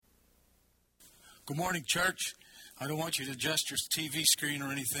Good morning, church. I don't want you to adjust your TV screen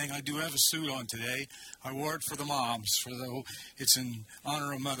or anything. I do have a suit on today. I wore it for the moms, it's in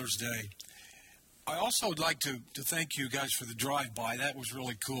honor of Mother's Day. I also would like to thank you guys for the drive-by. That was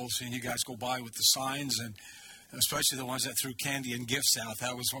really cool, seeing you guys go by with the signs, and especially the ones that threw candy and gifts out.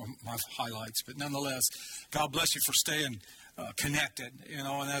 That was one of my highlights. But nonetheless, God bless you for staying connected,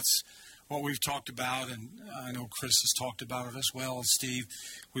 and that's what we've talked about, and I know Chris has talked about it as well, and Steve.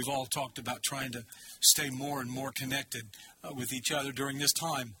 We've all talked about trying to stay more and more connected with each other during this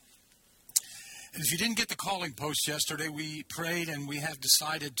time. And if you didn't get the calling post yesterday, we prayed and we have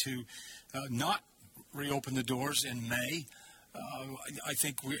decided to not reopen the doors in May. I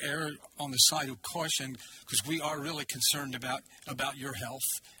think we err on the side of caution because we are really concerned about your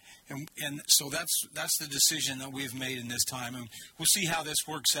health. And so that's the decision that we've made in this time, and we'll see how this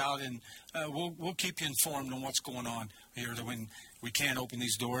works out, and we'll keep you informed on what's going on here. When we can't open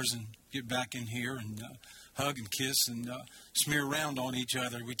these doors and get back in here and hug and kiss and smear around on each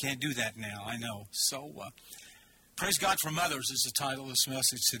other, we can't do that now. I know. So praise God for mothers is the title of this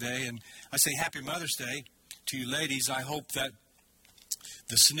message today, and I say Happy Mother's Day to you ladies. I hope that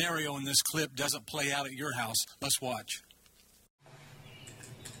the scenario in this clip doesn't play out at your house. Let's watch.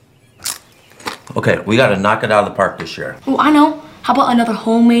 Okay, we got to knock it out of the park this year. Oh, I know. How about another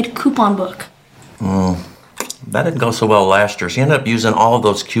homemade coupon book? That didn't go so well last year. She ended up using all of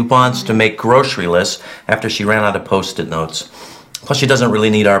those coupons to make grocery lists after she ran out of Post-it notes. Plus, she doesn't really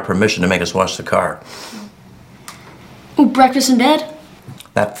need our permission to make us wash the car. Oh, breakfast in bed?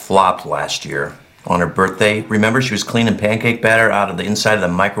 That flopped last year. On her birthday, remember she was cleaning pancake batter out of the inside of the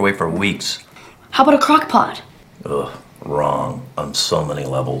microwave for weeks. How about a crock pot? Ugh, wrong on so many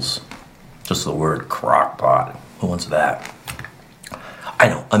levels. Just the word crock pot. Who wants that? I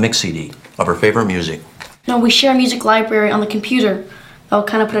know, a mix CD of her favorite music. No, we share a music library on the computer. That'll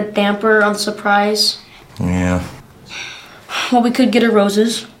kind of put a damper on the surprise. Yeah. Well, we could get her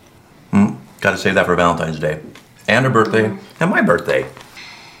roses. Gotta save that for Valentine's Day. And her birthday. And my birthday.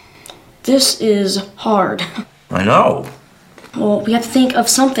 This is hard. I know. Well, we have to think of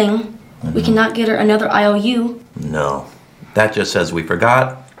something. We cannot get her another IOU. No. That just says we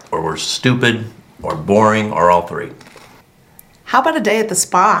forgot, or we're stupid, or boring, or all three. How about a day at the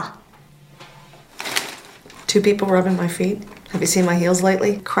spa? 2 people rubbing my feet. Have you seen my heels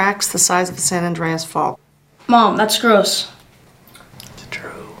lately? Cracks the size of a San Andreas fault. Mom, that's gross. It's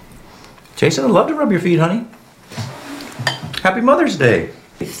true. Jason, I'd love to rub your feet, honey. Happy Mother's Day.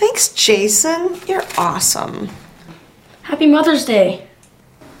 Thanks, Jason. You're awesome. Happy Mother's Day.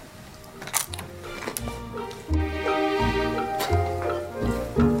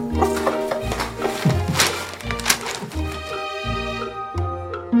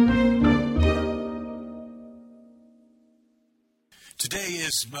 Today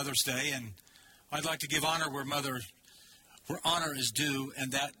is Mother's Day, and I'd like to give honor where honor is due,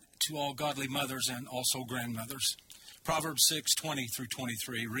 and that to all godly mothers and also grandmothers. Proverbs 6:20 through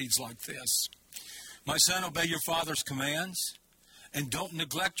 23 reads like this: My son, obey your father's commands, and don't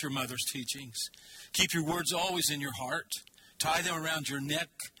neglect your mother's teachings. Keep your words always in your heart. Tie them around your neck.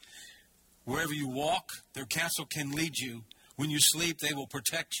 Wherever you walk, their counsel can lead you. When you sleep, they will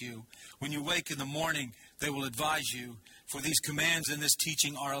protect you. When you wake in the morning, they will advise you. For these commands and this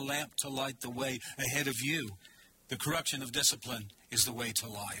teaching are a lamp to light the way ahead of you. The correction of discipline is the way to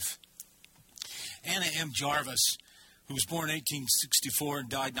life. Anna M. Jarvis, who was born in 1864 and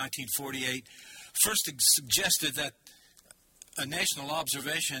died 1948, first suggested that a national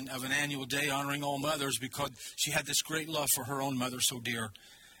observation of an annual day honoring all mothers because she had this great love for her own mother so dear.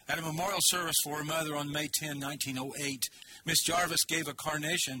 At a memorial service for her mother on May 10, 1908, Miss Jarvis gave a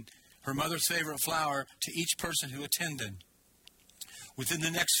carnation, her mother's favorite flower, to each person who attended. Within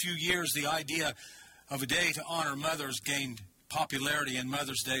the next few years, the idea of a day to honor mothers gained popularity, and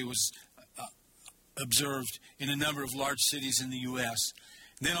Mother's Day was observed in a number of large cities in the U.S.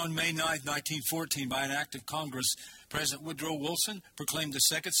 Then on May 9, 1914, by an act of Congress, President Woodrow Wilson proclaimed the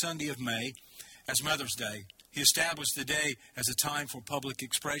second Sunday of May as Mother's Day. He established the day as a time for public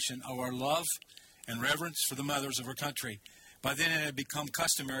expression of our love and reverence for the mothers of our country. By then it had become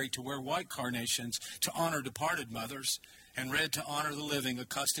customary to wear white carnations to honor departed mothers, and red to honor the living, a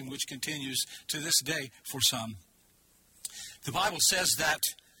custom which continues to this day for some. The Bible says that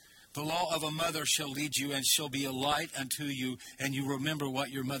the law of a mother shall lead you and shall be a light unto you, and you remember what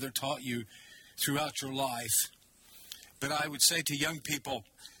your mother taught you throughout your life. But I would say to young people,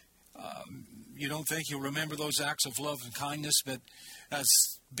 you don't think you'll remember those acts of love and kindness, but as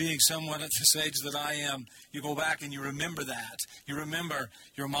being someone at this age that I am, you go back and you remember that. You remember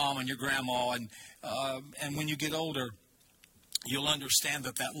your mom and your grandma, and when you get older, you'll understand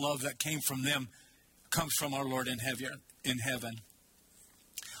that love that came from them comes from our Lord in heaven.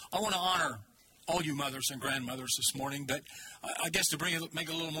 I want to honor all you mothers and grandmothers this morning, but I guess to make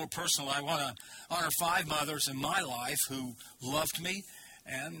it a little more personal, I want to honor 5 mothers in my life who loved me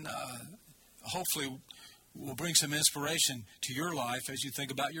and hopefully will bring some inspiration to your life as you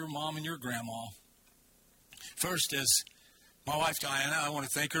think about your mom and your grandma. First is my wife, Diana. I want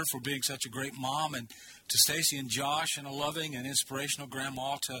to thank her for being such a great mom, and to Stacy and Josh, and a loving and inspirational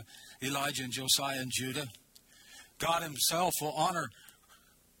grandma, to Elijah and Josiah and Judah. God himself will honor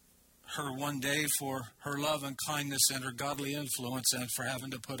her one day for her love and kindness and her godly influence and for having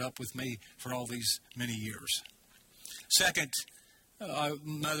to put up with me for all these many years. Second,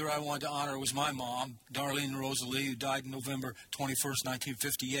 mother I wanted to honor was my mom, Darlene Rosalie, who died November 21st,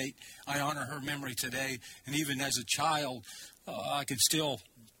 1958. I honor her memory today, and even as a child, I can still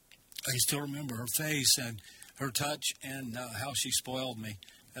remember her face and her touch and how she spoiled me.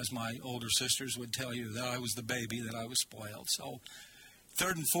 As my older sisters would tell you, that I was the baby, that I was spoiled. So,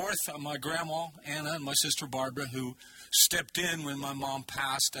 third and fourth, my grandma, Anna, and my sister Barbara, who stepped in when my mom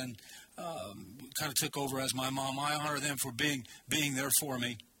passed and kind of took over as my mom. I honor them for being there for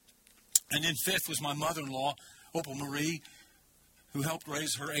me. And then fifth was my mother-in-law, Opal Marie, who helped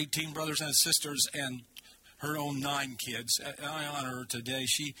raise her 18 brothers and sisters and her own 9 kids. I honor her today.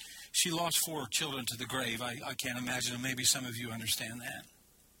 She lost 4 children to the grave. I can't imagine, and maybe some of you understand that.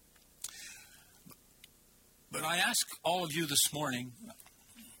 But I ask all of you this morning,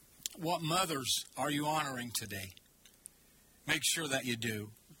 what mothers are you honoring today? Make sure that you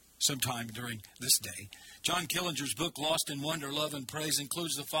do sometime during this day. John Killinger's book, Lost in Wonder, Love, and Praise,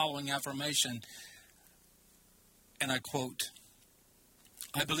 includes the following affirmation, and I quote,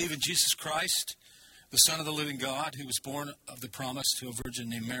 "I believe in Jesus Christ, the Son of the living God, who was born of the promise to a virgin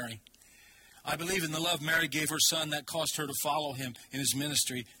named Mary. I believe in the love Mary gave her son that caused her to follow him in his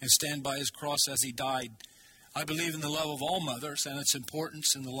ministry and stand by his cross as he died. I believe in the love of all mothers and its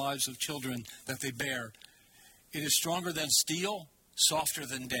importance in the lives of children that they bear. It is stronger than steel, softer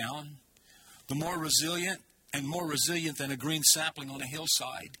than down, more resilient than a green sapling on a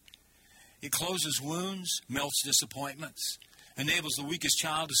hillside. It closes wounds, melts disappointments, enables the weakest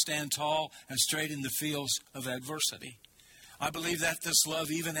child to stand tall and straight in the fields of adversity. I believe that this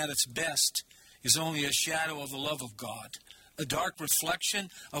love, even at its best, is only a shadow of the love of God, a dark reflection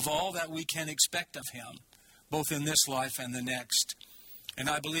of all that we can expect of him, both in this life and the next. And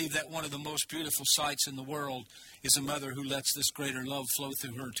I believe that one of the most beautiful sights in the world is a mother who lets this greater love flow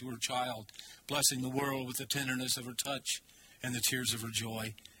through her to her child, blessing the world with the tenderness of her touch and the tears of her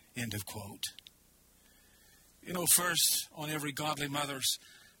joy." End of quote. You know, first on every godly mother's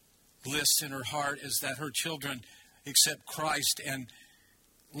list in her heart is that her children accept Christ and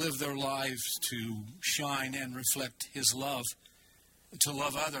live their lives to shine and reflect his love, to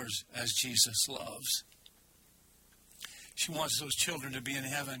love others as Jesus loves. She wants those children to be in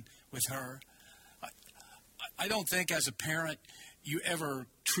heaven with her. I don't think as a parent you ever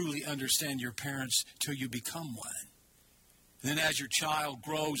truly understand your parents till you become one. And then as your child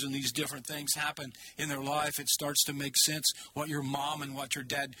grows and these different things happen in their life, it starts to make sense what your mom and what your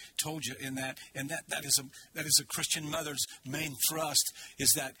dad told you in that. And that is a Christian mother's main thrust,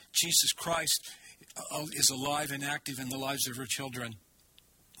 is that Jesus Christ is alive and active in the lives of her children.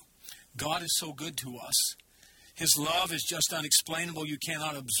 God is so good to us. His love is just unexplainable. You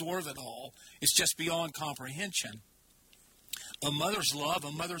cannot absorb it all. It's just beyond comprehension. A mother's love,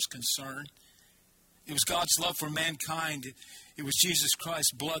 a mother's concern, it was God's love for mankind. It was Jesus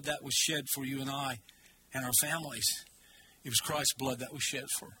Christ's blood that was shed for you and I and our families. It was Christ's blood that was shed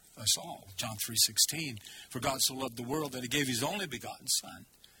for us all. John 3:16. "For God so loved the world that he gave his only begotten Son,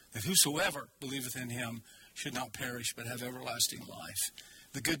 that whosoever believeth in him should not perish but have everlasting life."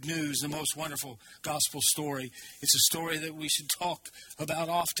 The good news, the most wonderful gospel story. It's a story that we should talk about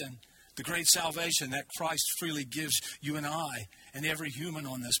often. The great salvation that Christ freely gives you and I and every human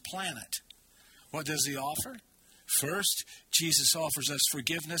on this planet. What does he offer? First, Jesus offers us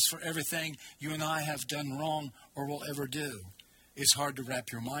forgiveness for everything you and I have done wrong or will ever do. It's hard to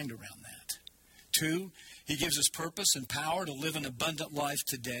wrap your mind around that. 2, he gives us purpose and power to live an abundant life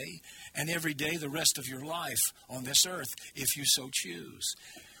today and every day the rest of your life on this earth, if you so choose.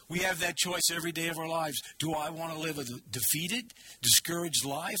 We have that choice every day of our lives. Do I want to live a defeated, discouraged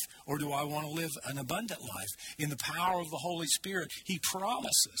life, or do I want to live an abundant life? In the power of the Holy Spirit, he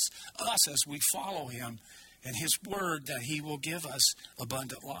promises us as we follow him and his word that he will give us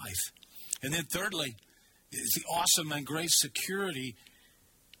abundant life. And then thirdly, is the awesome and great security,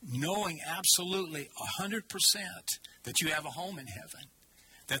 knowing absolutely 100% that you have a home in heaven.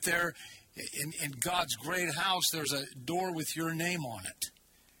 That there, in God's great house, there's a door with your name on it.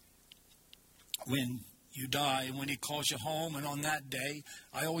 when you die and when he calls you home. And on that day,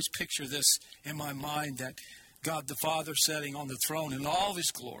 I always picture this in my mind, that God the Father sitting on the throne in all of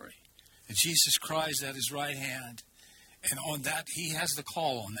his glory, and Jesus Christ at his right hand. And on that, he has the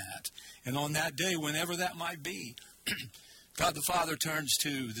call on that. And on that day, whenever that might be, God the Father turns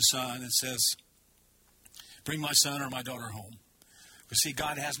to the Son and says, bring my son or my daughter home. But see,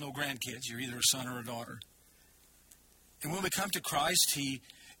 God has no grandkids. You're either a son or a daughter. And when we come to Christ, he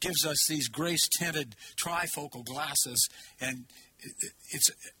gives us these grace-tinted trifocal glasses, and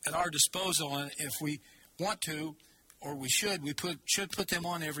it's at our disposal. And if we want to, or we should, should put them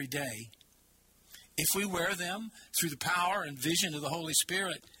on every day. If we wear them through the power and vision of the Holy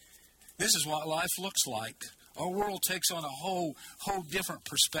Spirit, this is what life looks like. Our world takes on a whole different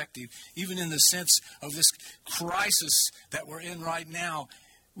perspective, even in the sense of this crisis that we're in right now.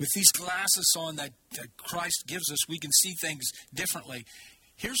 With these glasses on that Christ gives us, we can see things differently.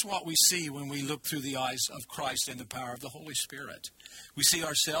 Here's what we see when we look through the eyes of Christ and the power of the Holy Spirit. We see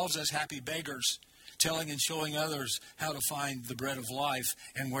ourselves as happy beggars, telling and showing others how to find the bread of life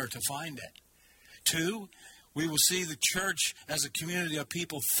and where to find it. 2, we will see the church as a community of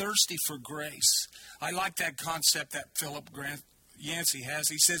people thirsty for grace. I like that concept that Philip Yancey has.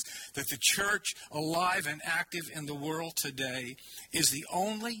 He says that the church, alive and active in the world today, is the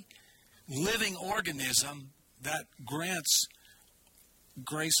only living organism that grants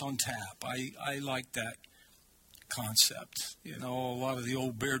grace on tap. I like that concept. You know, a lot of the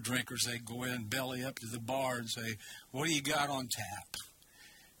old beer drinkers, they go in belly up to the bar and say, what do you got on tap?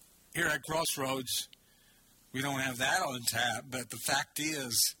 Here at Crossroads, we don't have that on tap, but the fact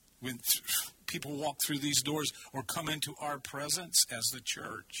is, when people walk through these doors or come into our presence as the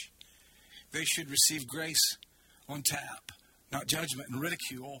church, they should receive grace on tap, not judgment and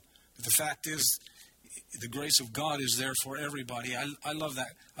ridicule. But the fact is, the grace of God is there for everybody. I love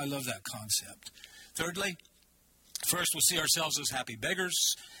that. I love that concept. Thirdly, first we'll see ourselves as happy beggars.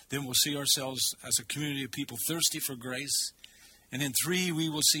 Then we'll see ourselves as a community of people thirsty for grace. And in 3, we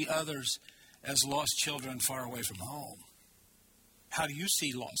will see others as lost children far away from home. How do you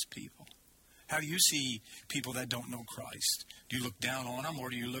see lost people? How do you see people that don't know Christ? Do you look down on them, or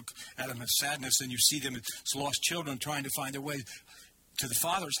do you look at them in sadness and you see them as lost children trying to find their way to the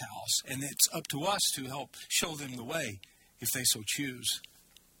Father's house? And it's up to us to help show them the way if they so choose.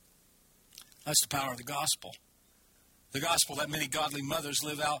 That's the power of the gospel. The gospel that many godly mothers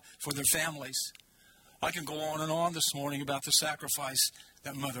live out for their families. I can go on and on this morning about the sacrifice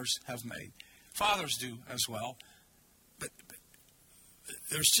that mothers have made. Fathers do as well. But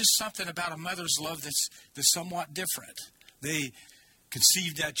there's just something about a mother's love that's somewhat different. They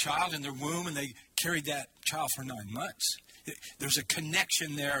conceived that child in their womb, and they carried that child for 9 months. There's a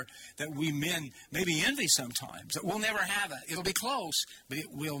connection there that we men maybe envy sometimes, that we'll never have it. It'll be close, but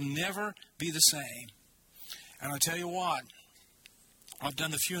it will never be the same. And I'll tell you what, I've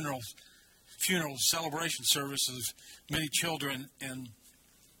done the funeral celebration services of many children, and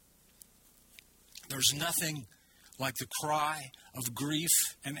there's nothing like the cry of grief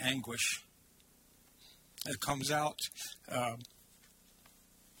and anguish that comes out of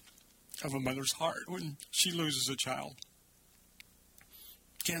a mother's heart when she loses a child.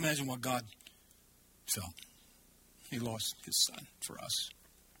 Can't imagine what God felt. He lost his son for us.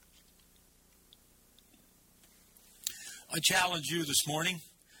 I challenge you this morning,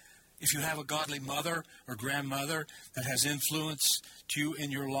 if you have a godly mother or grandmother that has influenced you in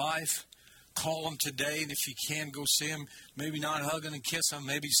your life, call them today, and if you can, go see them. Maybe not hugging and kiss them.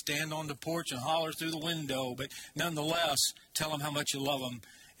 Maybe stand on the porch and holler through the window. But nonetheless, tell them how much you love them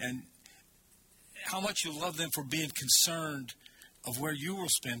and how much you love them for being concerned of where you will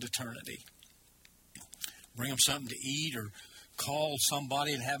spend eternity. Bring them something to eat, or call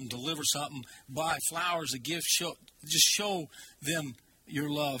somebody and have them deliver something. Buy flowers, a gift. Just show them your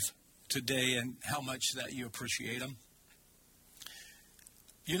love today and how much that you appreciate them.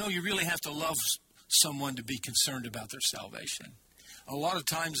 You know, you really have to love someone to be concerned about their salvation. A lot of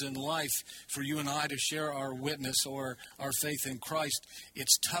times in life, for you and I to share our witness or our faith in Christ,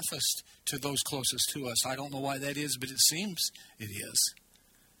 it's toughest to those closest to us. I don't know why that is, but it seems it is.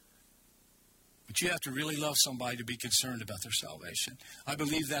 But you have to really love somebody to be concerned about their salvation. I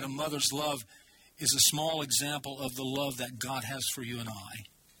believe that a mother's love is a small example of the love that God has for you and I.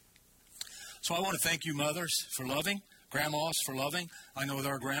 So I want to thank you, mothers, for loving. Grandmas for loving. I know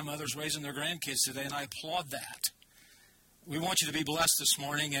there are grandmothers raising their grandkids today, and I applaud that. We want you to be blessed this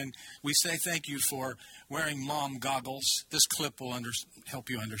morning, and we say thank you for wearing mom goggles. This clip will help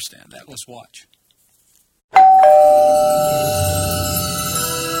you understand that. Let's watch.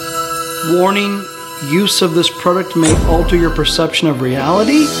 Warning, use of this product may alter your perception of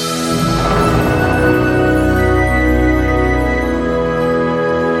reality.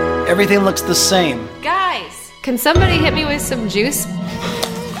 Everything looks the same. Guys, can somebody hit me with some juice?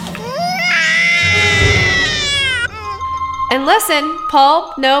 And listen,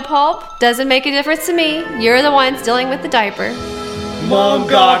 pulp, no pulp, doesn't make a difference to me. You're the ones dealing with the diaper. Mom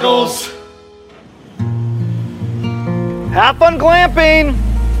goggles. Have fun glamping.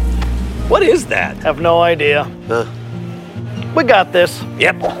 What is that? Have no idea. We got this.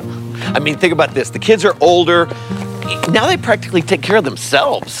 Yep. I mean, think about this. The kids are older. Now they practically take care of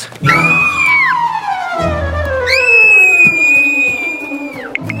themselves.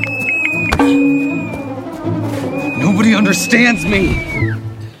 Nobody understands me.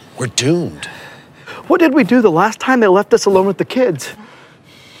 We're doomed. What did we do the last time they left us alone with the kids?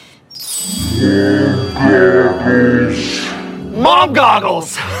 Mom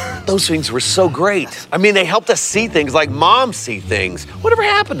goggles! Those things were so great. I mean, they helped us see things like moms see things. Whatever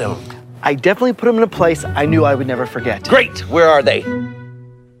happened to them? I definitely put them in a place I knew I would never forget. Great. Where are they?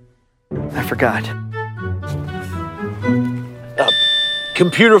 I forgot.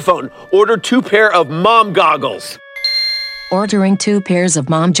 Computer phone. Order 2 pair of mom goggles. Ordering 2 pairs of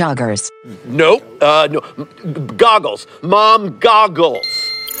mom joggers. Nope. No. Goggles. Mom goggles.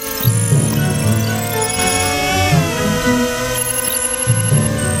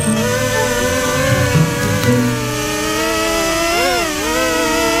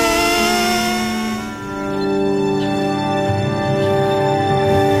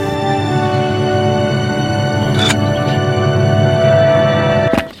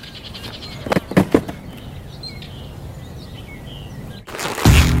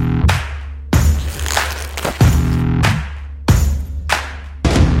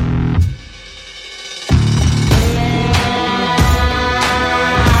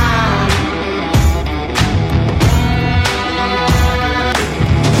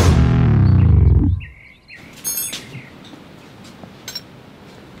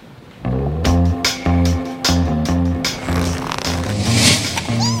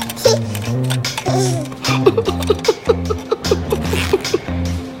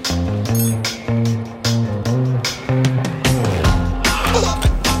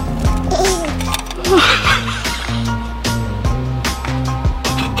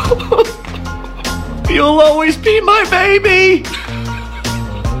 You'll always be my baby!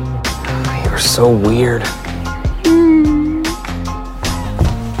 You're so weird.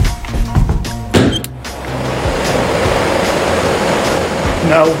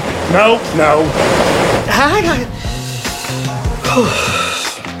 No.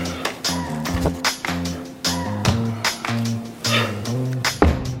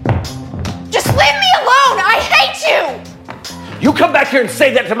 Just leave me alone! I hate you! You come back here and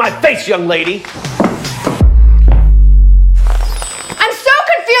say that to my face, young lady. I'm so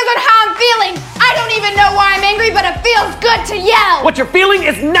confused on how I'm feeling. I don't even know why I'm angry, but it feels good to yell. What you're feeling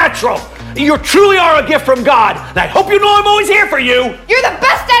is natural. You truly are a gift from God, and I hope you know I'm always here for you. You're the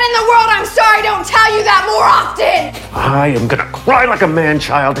best dad in the world. I'm sorry I don't tell you that more often. I am gonna cry like a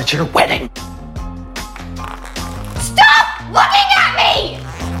man-child at your wedding. Stop looking at me!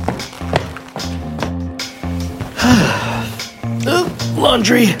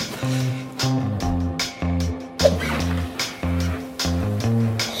 Laundry.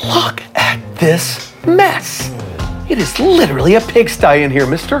 Look at this mess. It is literally a pigsty in here,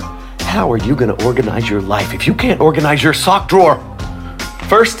 mister. How are you gonna organize your life if you can't organize your sock drawer?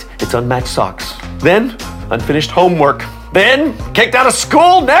 First, it's unmatched socks. Then, unfinished homework. Then, kicked out of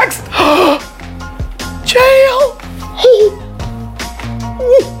school. Next, jail.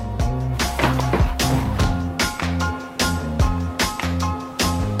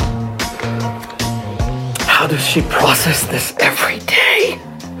 How does she process this every day?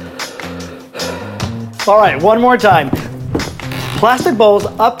 All right, one more time. Plastic bowls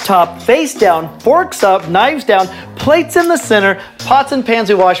up top, face down, forks up, knives down, plates in the center, pots and pans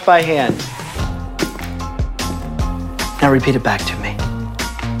we wash by hand. Now repeat it back to me.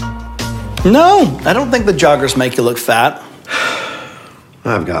 No, I don't think the joggers make you look fat.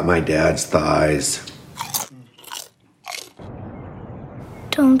 I've got my dad's thighs.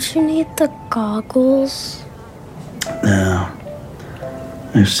 Don't you need the goggles? No.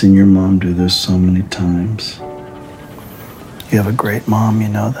 I've seen your mom do this so many times. You have a great mom, you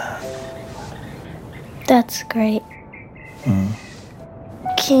know that. That's great. Can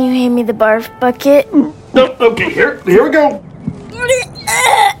you hand me the barf bucket? No, okay, here we go.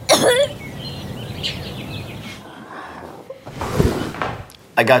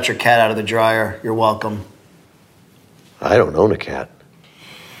 I got your cat out of the dryer. You're welcome. I don't own a cat.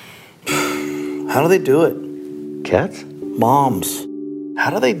 How do they do it? Cats? Moms. How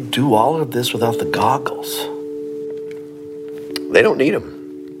do they do all of this without the goggles? They don't need them.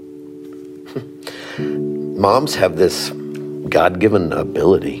 Moms have this God-given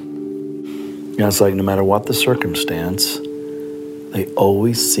ability. Yeah, it's like no matter what the circumstance, they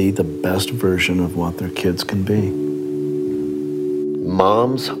always see the best version of what their kids can be.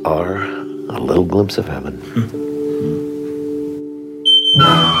 Moms are a little glimpse of heaven.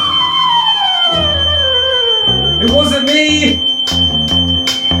 It wasn't me!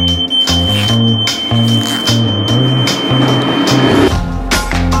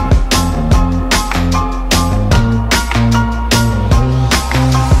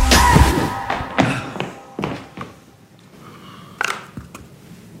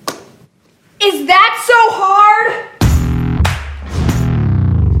 Is that so hard?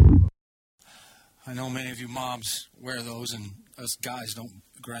 I know many of you moms wear those, and us guys don't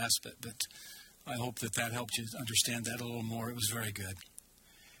grasp it, but I hope that helped you understand that a little more. It was very good.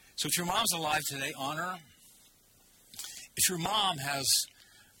 So if your mom's alive today, honor her. If your mom has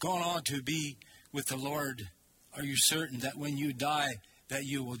gone on to be with the Lord, are you certain that when you die that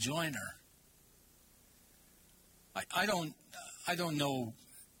you will join her? I don't know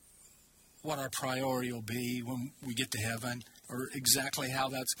what our priority will be when we get to heaven, or exactly how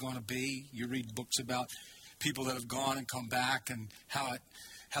that's going to be. You read books about people that have gone and come back, and how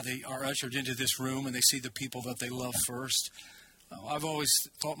they are ushered into this room and they see the people that they love first. I've always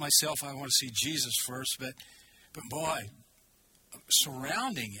thought myself, I want to see Jesus first, but boy,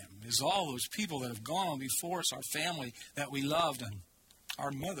 surrounding him is all those people that have gone on before us, our family that we loved, and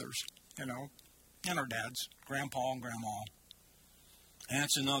our mothers, and our dads, grandpa and grandma,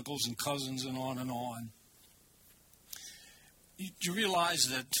 aunts and uncles and cousins, and on and on. You realize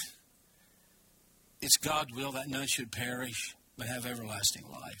that it's God's will that none should perish but have everlasting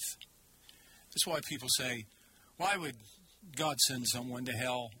life. That's why people say, why would God send someone to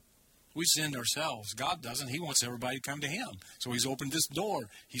hell? We send ourselves. God doesn't. He wants everybody to come to him. So he's opened this door.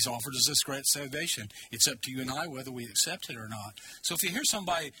 He's offered us this great salvation. It's up to you and I whether we accept it or not. So if you hear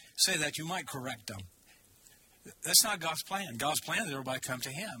somebody say that, you might correct them. That's not God's plan. God's plan is everybody come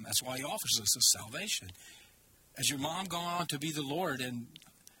to him. That's why he offers us this salvation. As your mom gone on to be the Lord and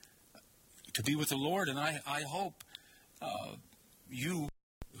to be with the Lord, and I hope you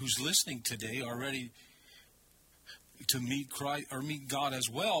who's listening today are ready to meet Christ or meet God as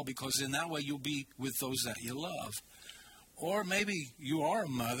well, because in that way you'll be with those that you love. Or maybe you are a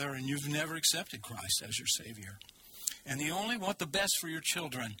mother and you've never accepted Christ as your Savior, and you only want the best for your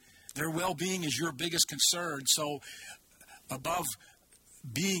children. Their well-being is your biggest concern. So above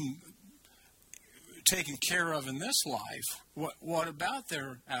being taken care of in this life, what about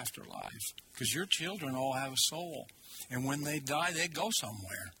their afterlife? Because your children all have a soul, and when they die, they go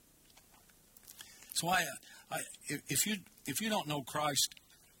somewhere. So if you don't know Christ,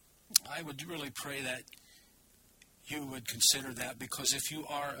 I would really pray that you would consider that, because if you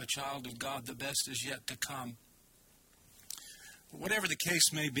are a child of God, the best is yet to come. Whatever the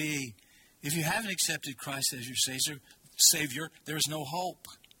case may be, if you haven't accepted Christ as your Savior, there is no hope.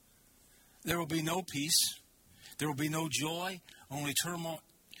 There will be no peace. There will be no joy, only torment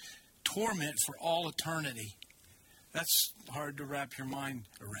for all eternity. That's hard to wrap your mind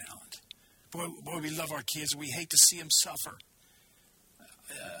around. Boy, we love our kids. We hate to see them suffer.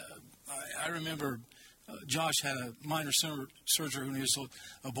 I remember Josh had a minor surgery when he was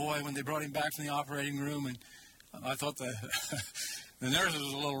a boy, when they brought him back from the operating room, and I thought the nurse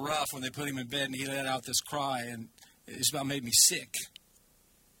was a little rough when they put him in bed, and he let out this cry, and it just about made me sick.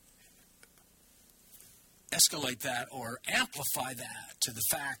 Escalate that or amplify that to the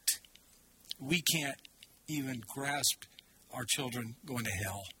fact we can't even grasp our children going to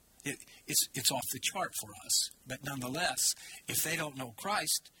hell. It's off the chart for us. But nonetheless, if they don't know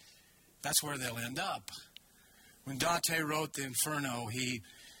Christ, that's where they'll end up. When Dante wrote the Inferno, he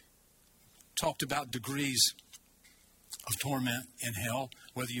talked about degrees of torment in hell,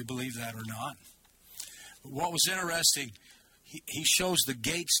 whether you believe that or not. But what was interesting, he shows the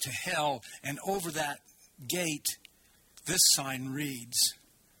gates to hell, and over that gate, this sign reads,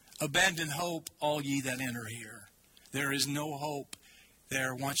 "Abandon hope, all ye that enter here." There is no hope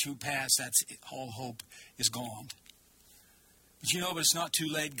there. Once you pass, that's it. All hope is gone. But but it's not too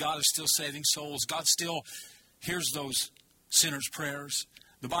late. God is still saving souls. God still hears those sinners' prayers.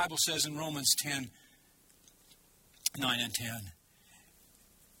 The Bible says in Romans 10:9-10,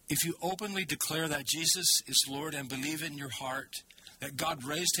 if you openly declare that Jesus is Lord and believe in your heart that God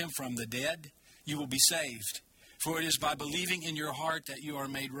raised him from the dead, you will be saved. For it is by believing in your heart that you are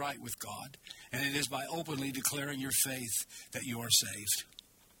made right with God, and it is by openly declaring your faith that you are saved.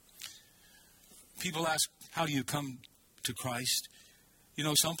 People ask, how do you come to Christ?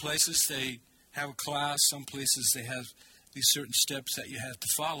 Some places they have a class, some places they have these certain steps that you have to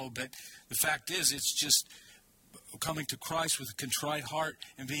follow, but the fact is, it's just coming to Christ with a contrite heart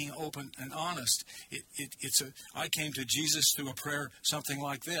and being open and honest. I came to Jesus through a prayer something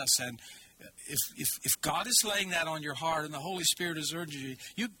like this, and if God is laying that on your heart and the Holy Spirit is urging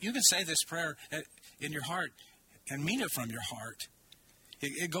you, you can say this prayer in your heart and mean it from your heart.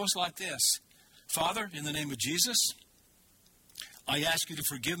 It goes like this. Father, in the name of Jesus, I ask you to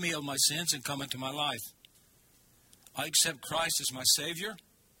forgive me of my sins and come into my life. I accept Christ as my Savior,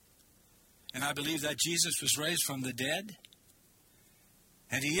 and I believe that Jesus was raised from the dead,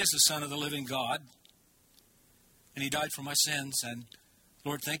 and He is the Son of the living God, and He died for my sins, and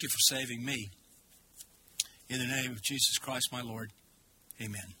Lord, thank you for saving me. In the name of Jesus Christ, my Lord,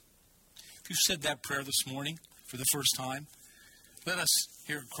 amen. If you've said that prayer this morning for the first time, let us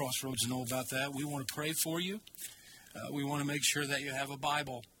here at Crossroads know about that. We want to pray for you. We want to make sure that you have a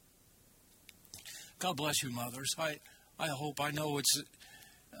Bible. God bless you, mothers. I know it's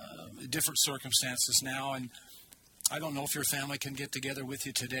different circumstances now, and I don't know if your family can get together with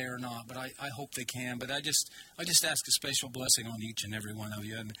you today or not, but I hope they can. But I just ask a special blessing on each and every one of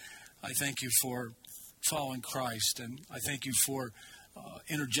you, and I thank you for following Christ, and I thank you for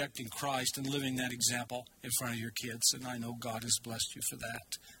interjecting Christ and living that example in front of your kids, and I know God has blessed you for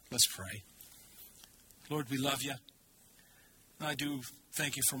that. Let's pray. Lord, we love you. And I do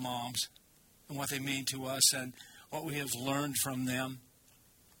thank you for moms and what they mean to us and what we have learned from them,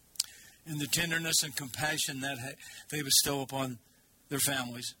 and the tenderness and compassion that they bestow upon their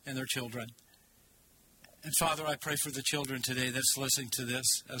families and their children. And Father, I pray for the children today that's listening to this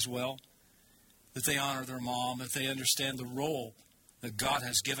as well, that they honor their mom, that they understand the role that God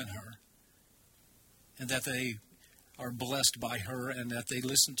has given her, and that they are blessed by her, and that they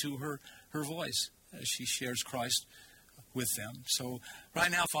listen to her voice as she shares Christ with them. So right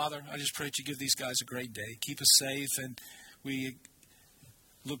now, Father, I just pray that you give these guys a great day. Keep us safe, and we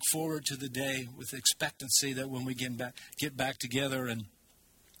look forward to the day with expectancy that when we get back together and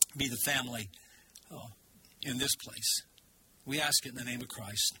be the family in this place. We ask it in the name of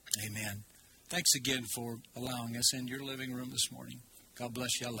Christ. Amen. Thanks again for allowing us in your living room this morning. God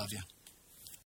bless you. I love you.